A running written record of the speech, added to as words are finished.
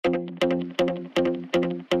Welcome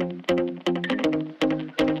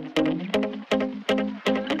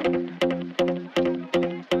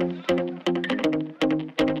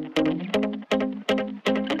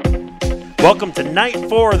to night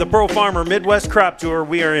 4 of the Pro Farmer Midwest Crop Tour.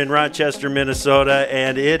 We are in Rochester, Minnesota,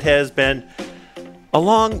 and it has been a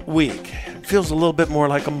long week. It feels a little bit more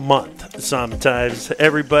like a month sometimes.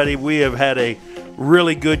 Everybody, we have had a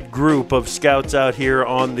really good group of scouts out here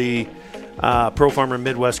on the Pro Farmer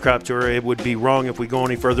Midwest Crop Tour. It would be wrong if we go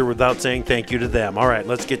any further without saying thank you to them. All right,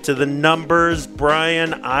 let's get to the numbers.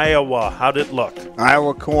 Brian, Iowa, how'd it look?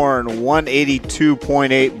 Iowa corn,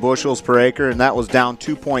 182.8 bushels per acre, and that was down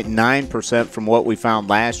 2.9% from what we found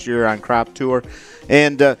last year on Crop Tour.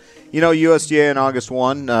 And, USDA in August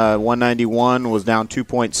 191 was down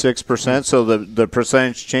 2.6%, so the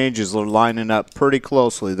percentage changes are lining up pretty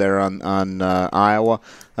closely there on Iowa.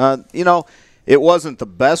 It wasn't the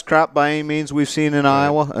best crop by any means we've seen in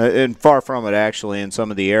Iowa, and far from it, actually, in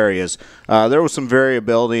some of the areas. There was some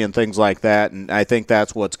variability and things like that, and I think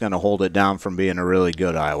that's what's going to hold it down from being a really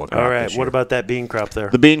good Iowa crop. All right, what about that bean crop there?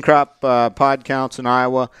 The bean crop pod counts in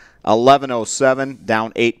Iowa, 1107,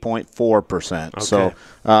 down 8.4%. Okay. So,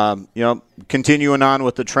 continuing on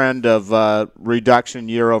with the trend of reduction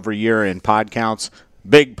year over year in pod counts,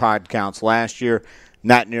 big pod counts last year,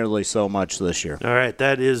 not nearly so much this year. All right,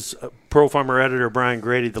 that is Pro Farmer editor Brian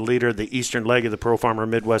Grady, the leader of the eastern leg of the Pro Farmer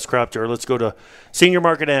Midwest Crop Tour. Let's go to senior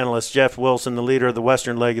market analyst Jeff Wilson, the leader of the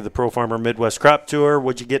western leg of the Pro Farmer Midwest Crop Tour.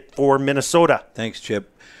 What'd you get for Minnesota? Thanks, Chip.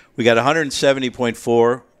 We got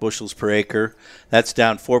 170.4 bushels per acre. That's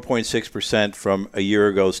down 4.6% from a year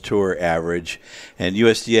ago's tour average. And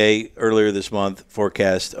USDA earlier this month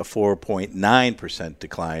forecast a 4.9%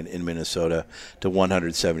 decline in Minnesota to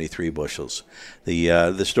 173 bushels.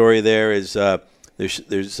 The story there is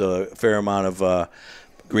there's a fair amount of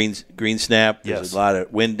green snap. There's Yes. a lot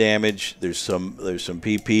of wind damage. There's some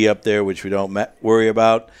PP up there which we don't worry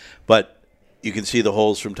about, but you can see the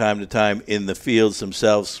holes from time to time in the fields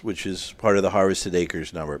themselves, which is part of the harvested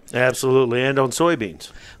acres number. Absolutely, and on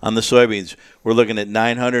soybeans. On the soybeans, we're looking at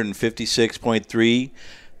 956.3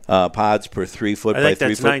 pods per 3 foot by 3 foot. I think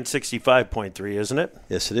that's 965.3, isn't it?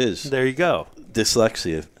 Yes, it is. There you go.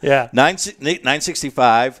 Dyslexia. Yeah.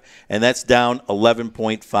 965, and that's down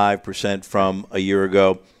 11.5% from a year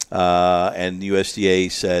ago. And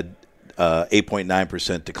USDA said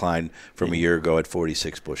 8.9% decline from a year ago at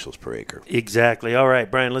 46 bushels per acre. Exactly. All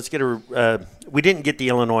right, Brian, let's get we didn't get the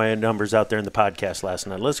Illinois numbers out there in the podcast last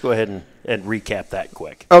night. Let's go ahead and recap that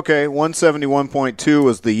quick. Okay, 171.2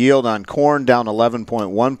 was the yield on corn, down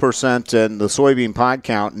 11.1%, and the soybean pod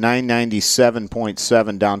count,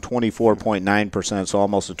 997.7, down 24.9%, so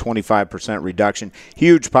almost a 25% reduction.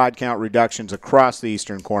 Huge pod count reductions across the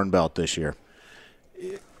eastern corn belt this year.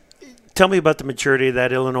 Tell me about the maturity of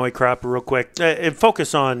that Illinois crop real quick. And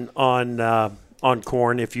focus on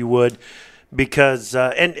corn, if you would, because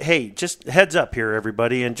and hey, just heads up here,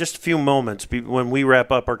 everybody. In just a few moments, when we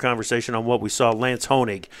wrap up our conversation on what we saw, Lance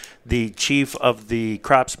Honig, the chief of the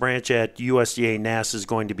crops branch at USDA NASS, is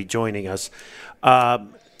going to be joining us.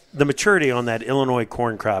 The maturity on that Illinois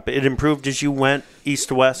corn crop, it improved as you went east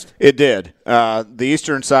to west? It did. The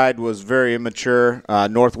eastern side was very immature.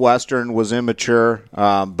 Northwestern was immature.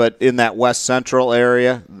 But in that west central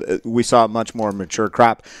area, we saw a much more mature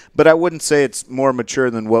crop. But I wouldn't say it's more mature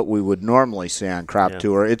than what we would normally see on Crop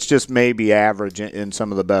Tour. It's just maybe average in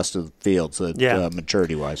some of the best of the fields,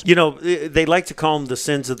 maturity-wise. They like to call them the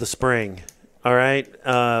sins of the spring, all right?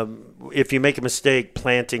 If you make a mistake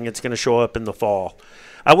planting, it's going to show up in the fall.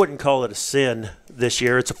 I wouldn't call it a sin this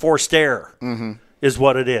year. It's a forced error, is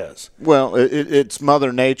what it is. Well, it's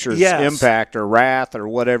Mother Nature's impact or wrath or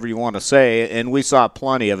whatever you want to say, and we saw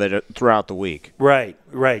plenty of it throughout the week. Right.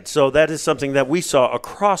 So that is something that we saw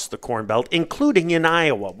across the Corn Belt, including in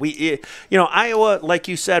Iowa. Iowa, like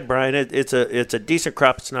you said, Brian, it's a decent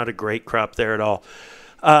crop. It's not a great crop there at all.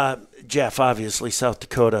 Jeff, obviously, South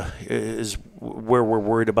Dakota is where we're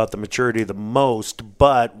worried about the maturity the most.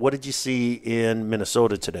 But what did you see in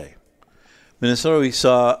Minnesota today? Minnesota, we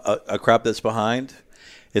saw a crop that's behind.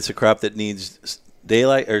 It's a crop that needs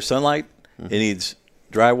daylight or sunlight. It needs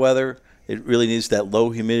dry weather. It really needs that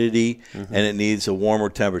low humidity, and it needs a warmer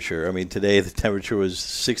temperature. I mean, today the temperature was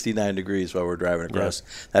 69 degrees while we're driving across.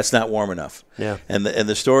 Yeah. That's not warm enough. Yeah. And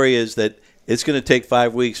the story is that it's going to take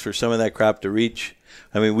 5 weeks for some of that crop to reach.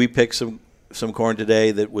 I mean, we picked some corn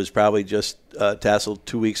today that was probably just tasseled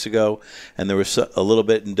 2 weeks ago, and there was a little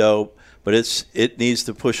bit in dough, but it needs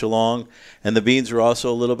to push along. And the beans are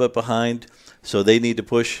also a little bit behind, so they need to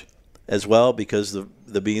push as well because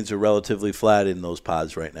the beans are relatively flat in those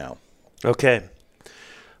pods right now. Okay.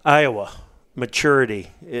 Iowa.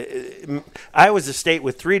 maturity. Iowa's a state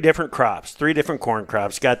with 3 different crops, 3 different corn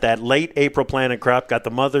crops. Got that late April planted crop, got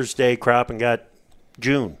the Mother's Day crop, and got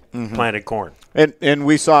June planted corn. And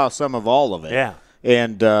we saw some of all of it. Yeah.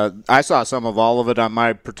 And I saw some of all of it on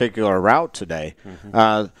my particular route today.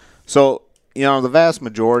 So, the vast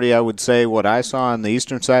majority, I would say, what I saw on the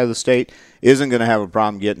eastern side of the state isn't going to have a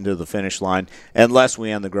problem getting to the finish line unless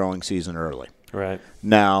we end the growing season early. Right.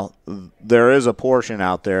 Now, there is a portion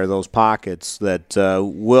out there, those pockets, that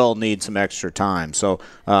will need some extra time. So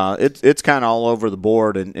it's kind of all over the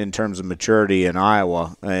board in terms of maturity in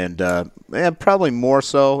Iowa. And probably more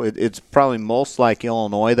so. It's probably most like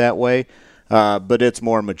Illinois that way. But it's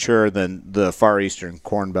more mature than the far eastern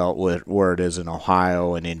Corn Belt where it is in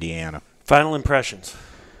Ohio and Indiana. Final impressions.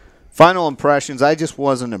 Final impressions, I just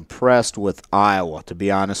wasn't impressed with Iowa, to be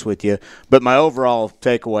honest with you. But my overall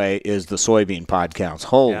takeaway is the soybean pod counts.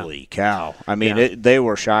 Holy cow. I mean, they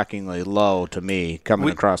were shockingly low to me coming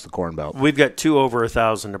across the Corn Belt. We've got 2 over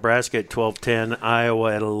 1,000. Nebraska at 1210,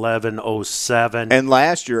 Iowa at 1107. And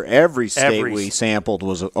last year, every state we sampled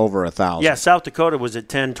was over 1,000. Yeah, South Dakota was at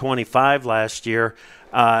 1025 last year.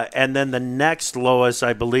 And then the next lowest,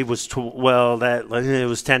 I believe, was it was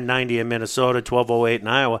 1090 in Minnesota, 1208 in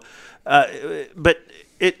Iowa. But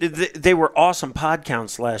they were awesome pod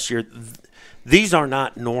counts last year. These are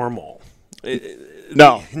not normal.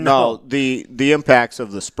 No. The impacts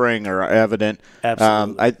of the spring are evident.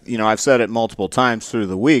 Absolutely. I've said it multiple times through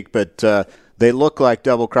the week, but they look like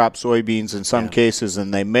double crop soybeans in some cases,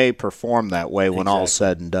 and they may perform that way when all's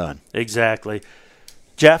said and done. Exactly.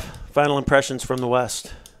 Jeff, final impressions from the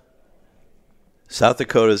West. South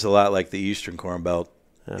Dakota is a lot like the Eastern Corn Belt.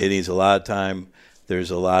 Yeah. It needs a lot of time.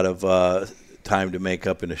 There's a lot of time to make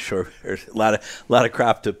up in a short, a lot of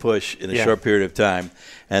crop to push in a short period of time.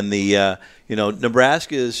 And the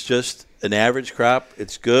Nebraska is just an average crop.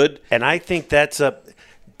 It's good. And I think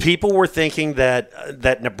people were thinking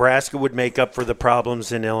that Nebraska would make up for the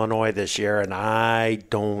problems in Illinois this year, and I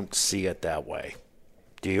don't see it that way.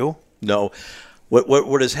 Do you? No.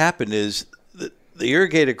 What has happened is the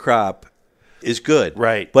irrigated crop is good,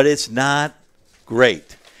 right? But it's not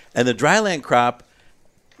great, and the dryland crop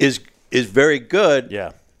is very good,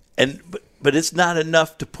 yeah. But it's not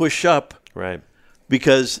enough to push up, right?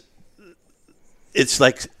 Because it's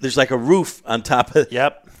like there's like a roof on top of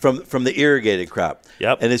from the irrigated crop,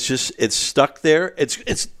 and it's stuck there. It's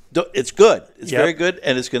good. It's very good,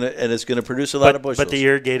 and it's gonna produce a lot of bushels. But the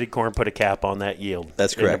irrigated corn put a cap on that yield.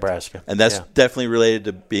 That's correct. In Nebraska, and that's definitely related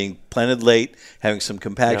to being planted late, having some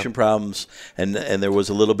compaction problems, and there was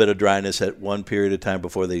a little bit of dryness at one period of time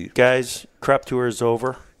before the guys. Crop tour is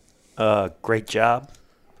over. Great job.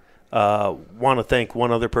 Want to thank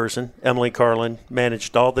one other person. Emily Carlin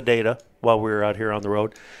managed all the data while we were out here on the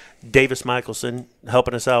road. Davis Michelson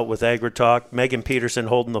helping us out with AgriTalk. Megan Peterson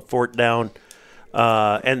holding the fort down.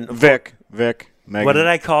 And Vic, Megan. What did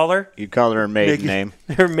I call her? You called her maiden name.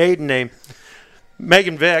 Her maiden name,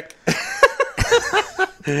 Megan Vic.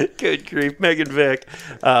 Good grief, Megan Vic,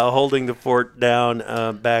 holding the fort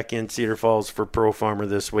down back in Cedar Falls for Pro Farmer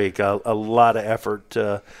this week. A lot of effort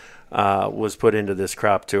was put into this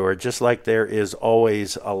crop tour, just like there is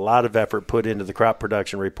always a lot of effort put into the crop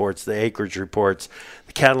production reports, the acreage reports,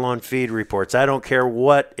 the cattle on feed reports. I don't care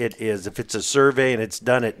what it is. If it's a survey and it's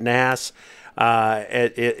done at NASS,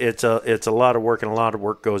 it's a lot of work, and a lot of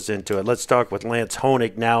work goes into it. Let's talk with Lance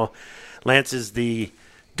Honig now. Lance is the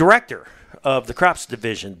director of the crops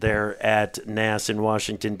division there at NASS in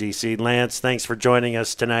Washington, D.C. Lance, thanks for joining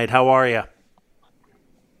us tonight. How are you?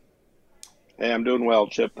 Hey, I'm doing well,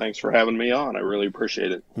 Chip. Thanks for having me on. I really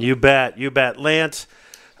appreciate it. You bet. Lance,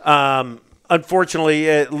 unfortunately,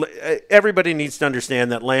 everybody needs to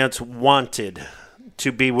understand that Lance wanted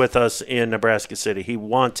to be with us in Nebraska City. He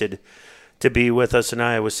wanted to be with us in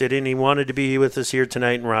Iowa City, and he wanted to be with us here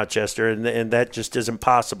tonight in Rochester, and that just isn't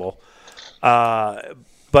possible.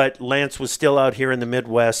 But Lance was still out here in the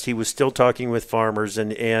Midwest. He was still talking with farmers,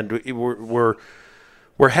 and we're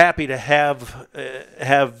happy to have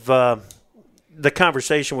the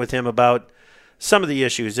conversation with him about some of the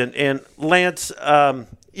issues. And Lance, the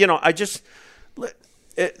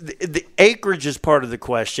acreage is part of the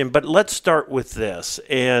question, but let's start with this.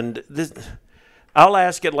 And I'll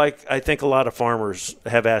ask it like I think a lot of farmers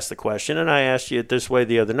have asked the question, and I asked you it this way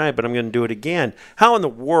the other night, but I'm going to do it again. How in the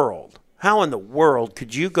world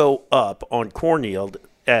could you go up on corn yield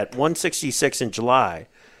at 166 in July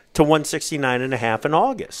to 169.5 in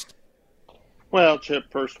August? Well, Chip,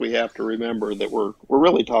 first we have to remember that we're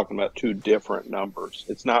really talking about two different numbers.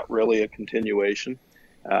 It's not really a continuation.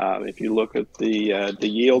 If you look at the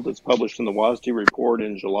yield that's published in the WASDE report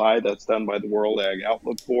in July, that's done by the World Ag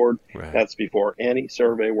Outlook Board. Right. That's before any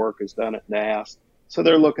survey work is done at NASS. So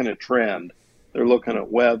they're looking at trend, they're looking at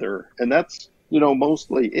weather, and that's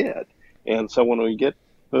mostly it. And so when we get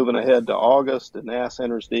moving ahead to August and NASS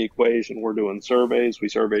enters the equation, we're doing surveys. We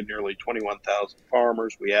surveyed nearly 21,000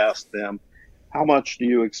 farmers. We asked them, how much do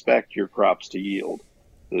you expect your crops to yield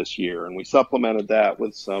this year? And we supplemented that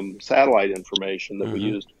with some satellite information that we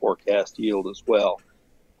used to forecast yield as well.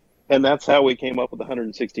 And that's how we came up with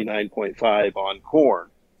 169.5 on corn,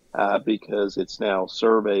 because it's now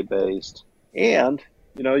survey based. And,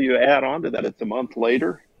 you add on to that, it's a month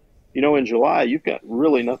later. In July, you've got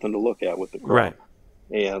really nothing to look at with the crop. Right.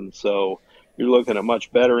 And so you're looking at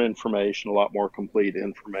much better information, a lot more complete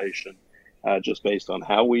information, just based on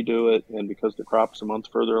how we do it and because the crop's a month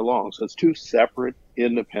further along. So it's two separate,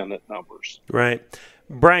 independent numbers. Right.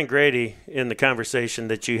 Brian Grady, in the conversation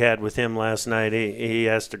that you had with him last night, he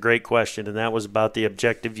asked a great question, and that was about the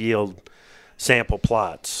objective yield sample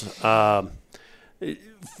plots.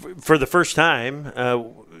 For the first time,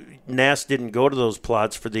 NASS didn't go to those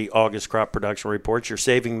plots for the August crop production reports. You're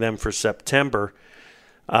saving them for September.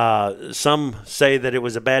 Some say that it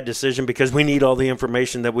was a bad decision because we need all the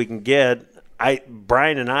information that we can get.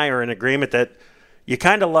 Brian and I are in agreement that you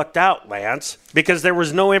kind of lucked out, Lance, because there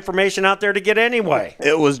was no information out there to get anyway.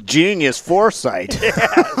 It was genius foresight.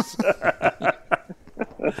 Yes.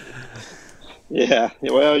 Yeah,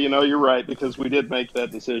 well, you're right, because we did make that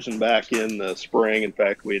decision back in the spring. In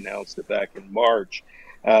fact, we announced it back in March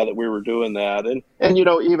that we were doing that. And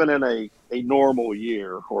even in a normal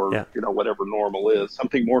year, or, whatever normal is,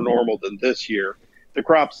 something more normal than this year, the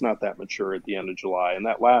crop's not that mature at the end of July. And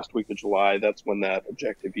that last week of July, that's when that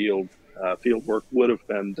objective yield field work would have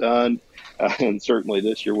been done. And certainly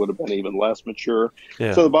this year would have been even less mature.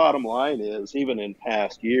 Yeah. So the bottom line is, even in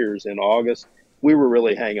past years, in August, we were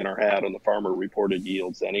really hanging our hat on the farmer reported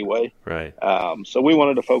yields anyway. Right. So we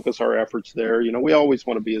wanted to focus our efforts there. We always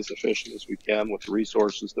want to be as efficient as we can with the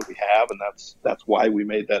resources that we have, and that's why we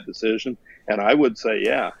made that decision. And I would say,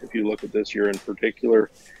 if you look at this year in particular,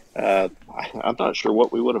 I'm not sure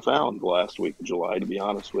what we would have found the last week of July, to be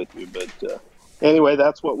honest with you. But anyway,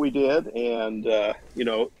 that's what we did. And,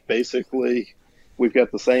 basically we've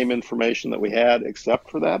got the same information that we had except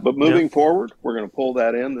for that. But moving forward, we're going to pull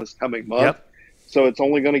that in this coming month. Yep. So it's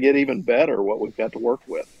only going to get even better what we've got to work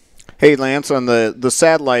with. Hey, Lance, on the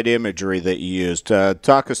satellite imagery that you used,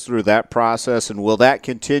 talk us through that process, and will that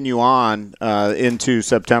continue on into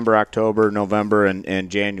September, October, November,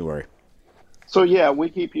 and January? So, we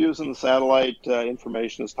keep using the satellite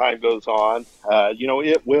information as time goes on.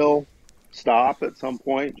 It will stop at some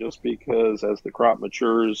point just because as the crop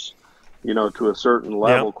matures, to a certain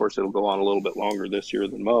level, of course, it'll go on a little bit longer this year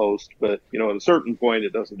than most. But, at a certain point,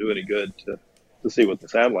 it doesn't do any good to see what the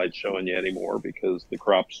satellite's showing you anymore because the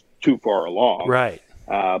crop's too far along. Right.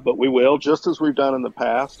 But we will, just as we've done in the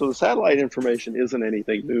past. So the satellite information isn't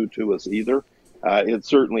anything new to us either. It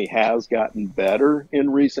certainly has gotten better in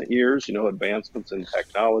recent years. Advancements in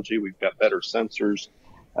technology. We've got better sensors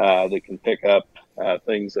that can pick up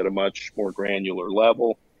things at a much more granular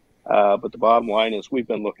level. But the bottom line is we've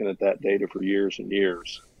been looking at that data for years and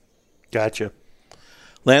years. Gotcha.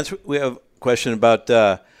 Lance, we have a question about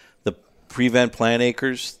the prevent plant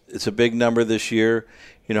acres. It's a big number this year.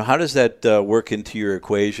 How does that work into your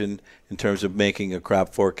equation in terms of making a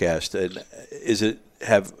crop forecast? And is it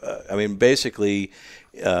basically,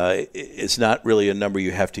 it's not really a number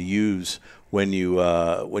you have to use when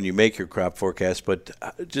you make your crop forecast. But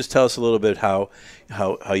just tell us a little bit how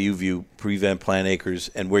you view prevent plant acres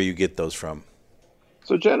and where you get those from.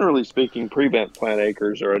 So generally speaking, prevent plant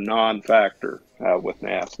acres are a non-factor with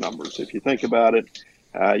NASS numbers. If you think about it,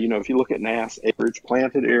 if you look at NASS acreage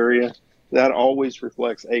planted area, that always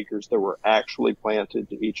reflects acres that were actually planted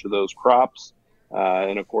to each of those crops.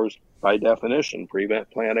 And of course, by definition, prevent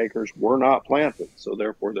plant acres were not planted. So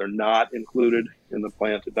therefore, they're not included in the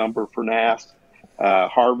planted number for NASS.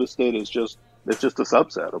 Harvested is just a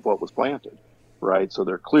subset of what was planted, right? So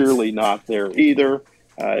they're clearly not there either.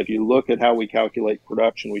 If you look at how we calculate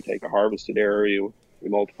production, we take a harvested area, we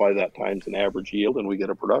multiply that times an average yield, and we get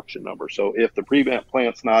a production number. So if the prevent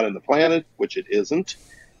plant's not in the planted, which it isn't,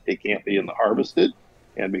 it can't be in the harvested.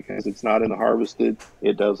 And because it's not in the harvested,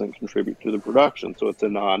 it doesn't contribute to the production. So it's a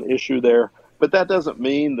non-issue there. But that doesn't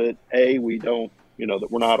mean that, we don't, that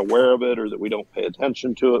we're not aware of it or that we don't pay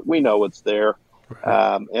attention to it. We know it's there.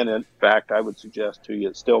 And in fact, I would suggest to you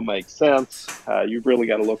it still makes sense. You've really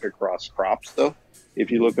got to look across crops, though. If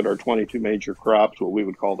you look at our 22 major crops, what we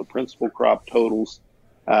would call the principal crop totals,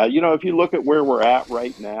 if you look at where we're at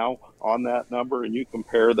right now, on that number, and you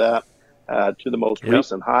compare that to the most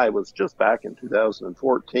recent high was just back in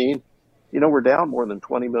 2014, we're down more than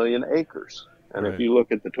 20 million acres. And if you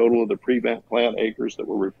look at the total of the prevent plant acres that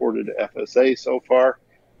were reported to FSA so far,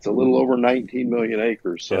 it's a little over 19 million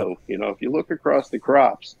acres. So, if you look across the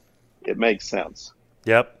crops, it makes sense.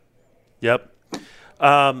 Yep.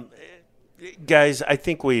 Guys, I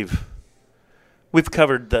think we've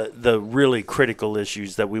covered the really critical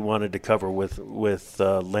issues that we wanted to cover with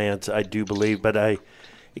Lance, I do believe. But I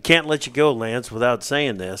can't let you go, Lance, without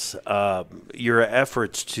saying this. Your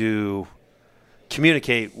efforts to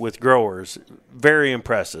communicate with growers, very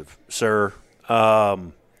impressive, sir.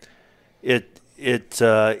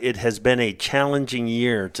 It has been a challenging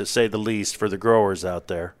year, to say the least, for the growers out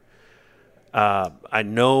there. I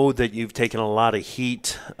know that you've taken a lot of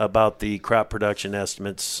heat about the crop production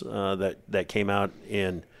estimates that came out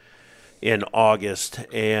in August,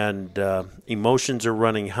 and emotions are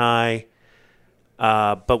running high.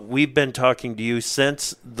 But we've been talking to you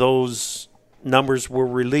since those numbers were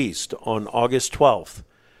released on August 12th,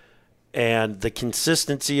 and the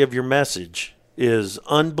consistency of your message is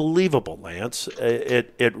unbelievable, Lance.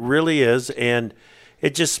 It really is, and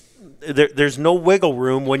it just there's no wiggle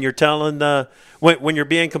room when you're telling when you're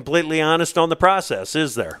being completely honest on the process,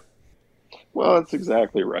 is there? Well, that's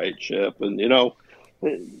exactly right, Chip, and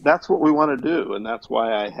that's what we want to do, and that's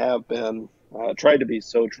why I have been tried to be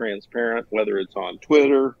so transparent, whether it's on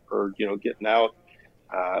Twitter or getting out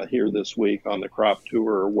here this week on the crop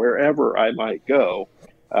tour or wherever I might go.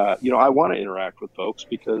 I want to interact with folks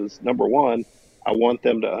because, number one, I want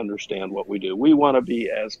them to understand what we do. We want to be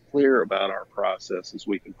as clear about our process as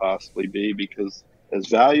we can possibly be, because as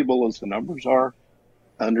valuable as the numbers are,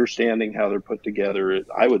 understanding how they're put together is,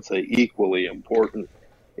 I would say, equally important.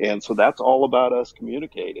 And so that's all about us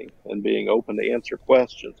communicating and being open to answer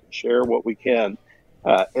questions and share what we can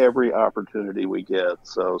every opportunity we get.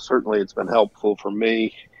 So certainly it's been helpful for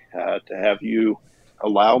me to have you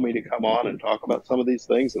allow me to come on and talk about some of these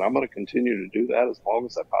things, and I'm going to continue to do that as long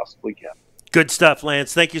as I possibly can. Good stuff,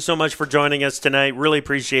 Lance. Thank you so much for joining us tonight. Really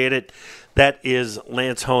appreciate it. That is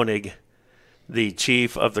Lance Honig, the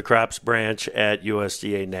chief of the crops branch at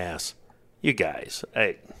USDA NASS. You guys,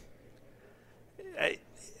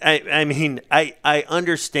 I mean, I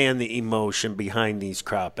understand the emotion behind these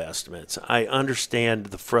crop estimates. I understand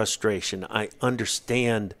the frustration. I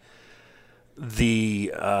understand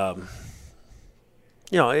the,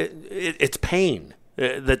 it's pain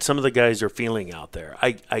that some of the guys are feeling out there.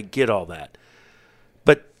 I get all that.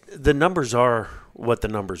 But the numbers are what the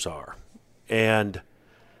numbers are. And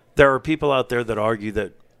there are people out there that argue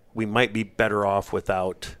that we might be better off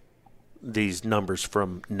without these numbers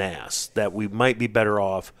from NASS, that we might be better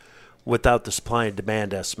off without the supply and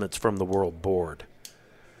demand estimates from the World Board.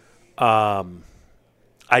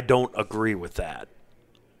 I don't agree with that.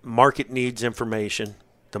 Market needs information.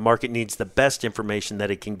 The market needs the best information that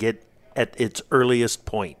it can get at its earliest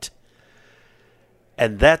point.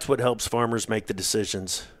 And that's what helps farmers make the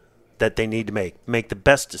decisions that they need to make the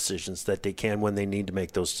best decisions that they can when they need to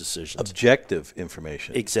make those decisions. Objective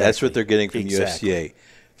information. Exactly. That's what they're getting from USDA.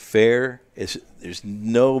 Fair. There's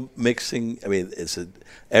no mixing. I mean,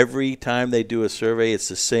 every time they do a survey, it's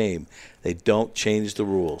the same. They don't change the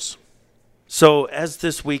rules. So as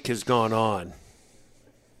this week has gone on,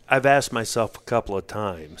 I've asked myself a couple of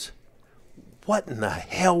times, what in the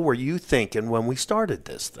hell were you thinking when we started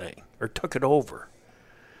this thing or took it over?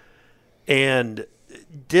 And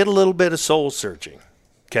did a little bit of soul searching,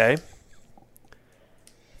 okay?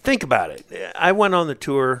 Think about it. I went on the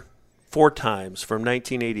tour 4 times from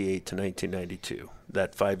 1988 to 1992,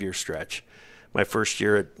 that 5-year stretch. My first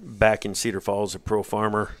year back in Cedar Falls, a pro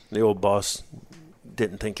farmer, the old boss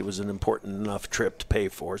didn't think it was an important enough trip to pay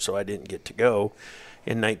for, so I didn't get to go.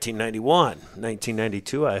 In 1991,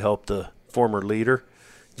 1992, I helped the former leader,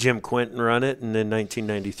 Jim Quinton, run it, and then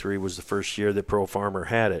 1993 was the first year that Pro Farmer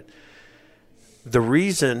had it. The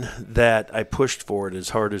reason that I pushed for it as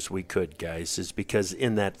hard as we could, guys, is because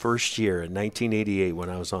in that first year, in 1988, when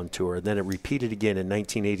I was on tour, and then it repeated again in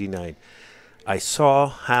 1989, I saw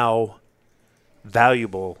how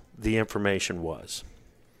valuable the information was.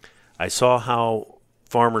 I saw how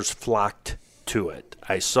farmers flocked to it.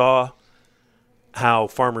 I saw how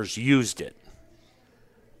farmers used it,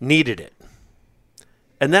 needed it.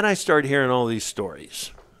 And then I started hearing all these stories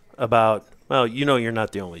about, well, you're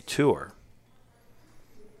not the only tour.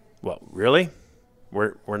 Well, really?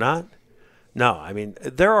 We're not? No, I mean,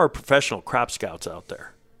 there are professional crop scouts out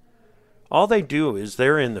there. All they do is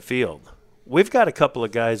they're in the field. We've got a couple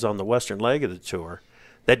of guys on the western leg of the tour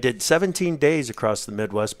that did 17 days across the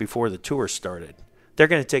Midwest before the tour started. They're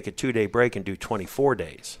going to take a 2-day break and do 24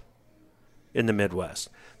 days. in the Midwest.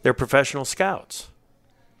 They're professional scouts.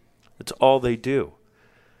 That's all they do.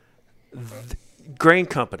 Grain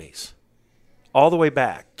companies, all the way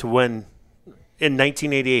back to when, in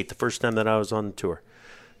 1988, the first time that I was on the tour,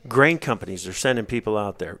 grain companies are sending people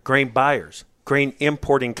out there. Grain buyers, grain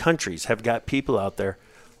importing countries have got people out there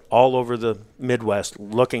all over the Midwest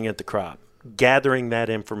looking at the crop, gathering that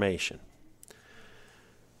information.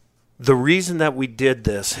 The reason that we did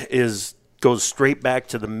this goes straight back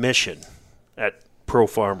to the mission at Pro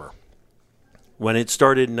Farmer. When it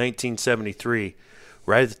started in 1973,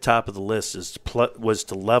 right at the top of the list was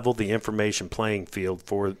to level the information playing field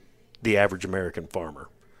for the average American farmer.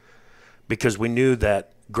 Because we knew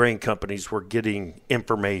that grain companies were getting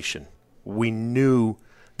information. We knew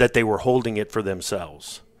that they were holding it for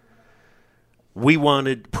themselves. We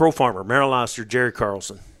wanted, Pro Farmer, Merrill Oster, Jerry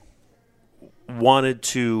Carlson, wanted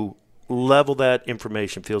to level that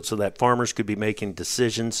information field so that farmers could be making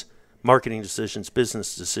decisions, marketing decisions,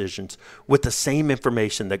 business decisions, with the same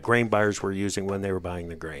information that grain buyers were using when they were buying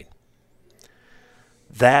the grain.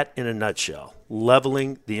 That, in a nutshell,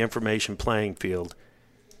 leveling the information playing field,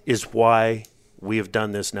 is why we have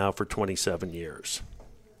done this now for 27 years.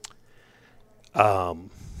 I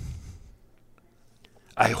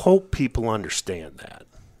hope people understand that.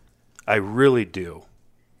 I really do.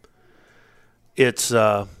 It's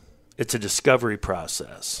a discovery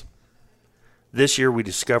process. This year we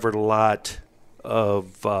discovered a lot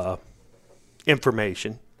of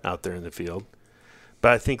information out there in the field,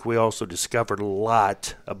 but I think we also discovered a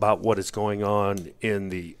lot about what is going on in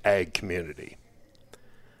the ag community.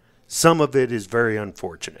 Some of it is very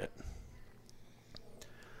unfortunate.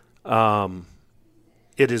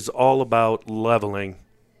 It is all about leveling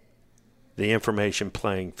the information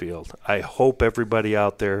playing field. I hope everybody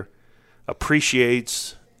out there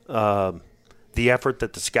appreciates the effort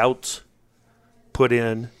that the scouts put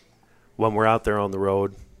in when we're out there on the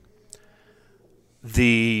road.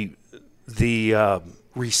 The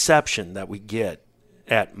reception that we get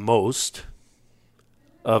at most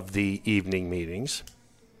of the evening meetings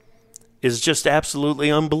is just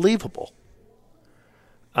absolutely unbelievable.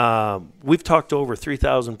 We've talked to over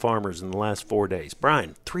 3,000 farmers in the last 4 days.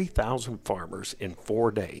 Brian, 3,000 farmers in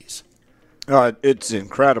 4 days. It's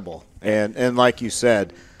incredible. And like you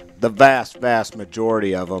said, the vast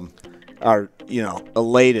majority of them are,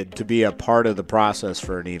 elated to be a part of the process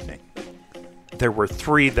for an evening. There were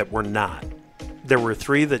 3 that were not. There were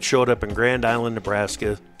 3 that showed up in Grand Island,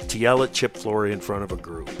 Nebraska to yell at Chip Flory in front of a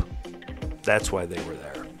group. That's why they were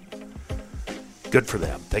there. Good for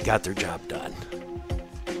them. They got their job done.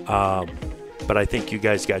 But I think you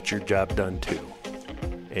guys got your job done too.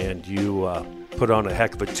 And you put on a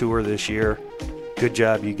heck of a tour this year. Good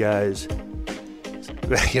job, you guys.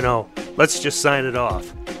 Let's just sign it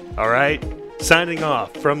off. All right? Signing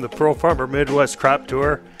off from the Pro Farmer Midwest Crop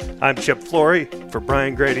Tour. I'm Chip Flory for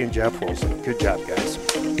Brian Grady and Jeff Wilson. Good job, guys.